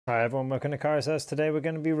Hi everyone, welcome to Sutro S. Today we're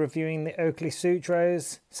going to be reviewing the Oakley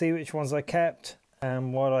Sutros, see which ones I kept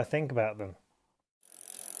and what I think about them.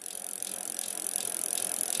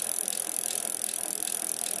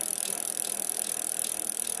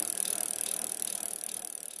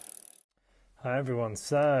 Hi everyone,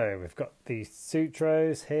 so we've got the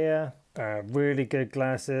Sutros here, really good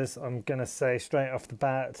glasses. I'm going to say straight off the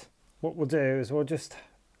bat, what we'll do is we'll just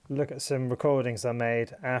look at some recordings I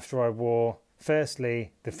made after I wore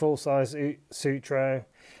firstly the full-size Sutro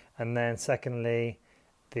and then secondly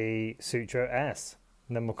the Sutro S.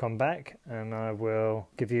 And then we'll come back and I will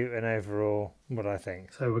give you an overall what I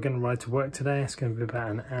think. So we're going to ride to work today. It's going to be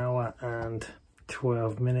about an hour and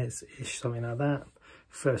 12 minutes ish, something like that.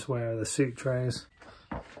 First wear of the Sutros.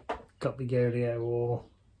 Got the Yolio all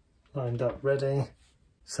lined up ready.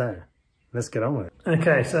 So let's get on with it.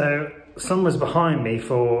 Okay, so sun was behind me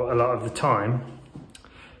for a lot of the time.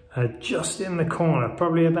 Just in the corner,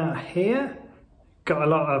 probably about here, got a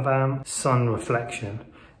lot of sun reflection.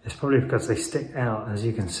 It's probably because they stick out, as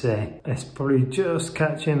you can see. It's probably just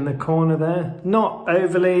catching the corner there. Not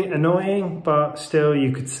overly annoying, but still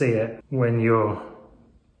you could see it when you're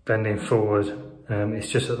bending forward. It's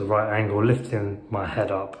just at the right angle. Lifting my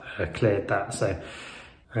head up cleared that. So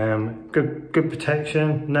good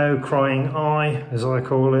protection, no crying eye, as I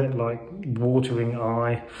call it, like watering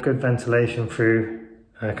eye. Good ventilation through.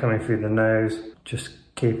 Coming through the nose, just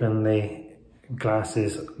keeping the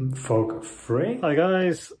glasses fog free. Hi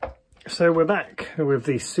guys, so we're back with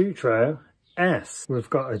the Sutro S.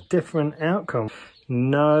 We've got a different outcome.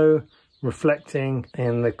 No reflecting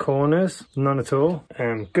in the corners, none at all.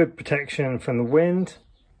 Good protection from the wind,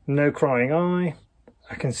 no crying eye.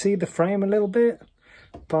 I can see the frame a little bit,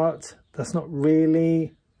 but that's not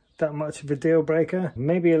really that much of a deal breaker.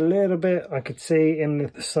 Maybe a little bit I could see in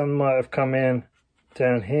the sun might have come in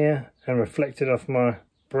down here and reflected off my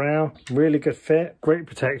brow. Really good fit, great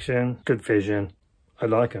protection, good vision. I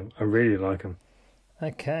like them, I really like them.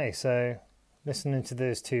 Okay, so listening to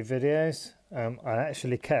those two videos, I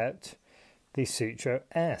actually kept the Sutro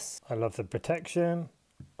S. I love the protection,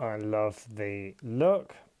 I love the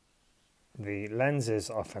look, the lenses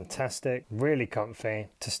are fantastic, really comfy.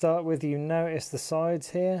 To start with, you notice the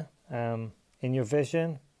sides here in your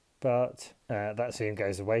vision, but that soon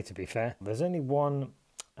goes away, to be fair. There's only one,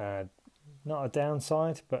 not a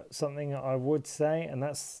downside, but something I would say, and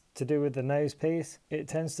that's to do with the nose piece. It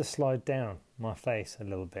tends to slide down my face a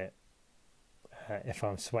little bit. If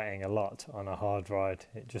I'm sweating a lot on a hard ride,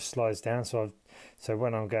 it just slides down. So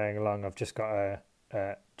when I'm going along, I've just got to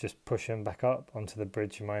just push them back up onto the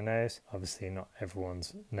bridge of my nose. Obviously not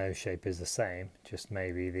everyone's nose shape is the same, just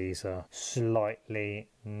maybe these are slightly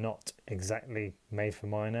not exactly made for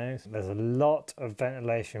my nose. There's a lot of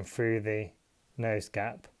ventilation through the nose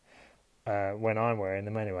gap when I'm wearing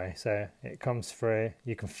them anyway, so it comes through,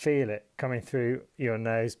 you can feel it coming through your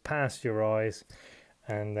nose, past your eyes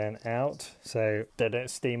and then out, so they don't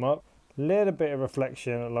steam up. Little bit of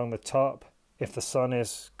reflection along the top. If the sun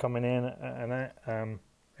is coming in and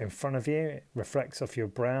in front of you, it reflects off your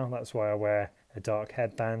brow. That's why I wear a dark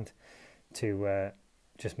headband to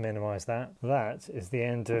just minimise that. That is the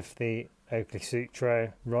end of the Oakley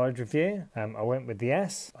Sutro ride review. I went with the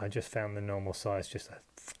S. I just found the normal size just a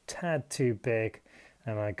tad too big,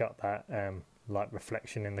 and I got that light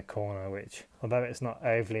reflection in the corner, which, although it's not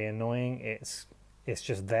overly annoying, it's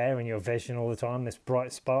just there in your vision all the time. This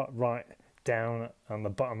bright spot right down on the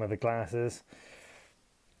bottom of the glasses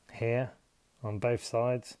here on both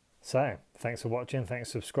sides. So thanks for watching, thanks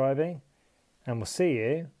for subscribing, and we'll see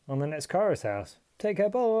you on the next Sutro House. Take care,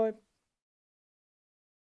 bye.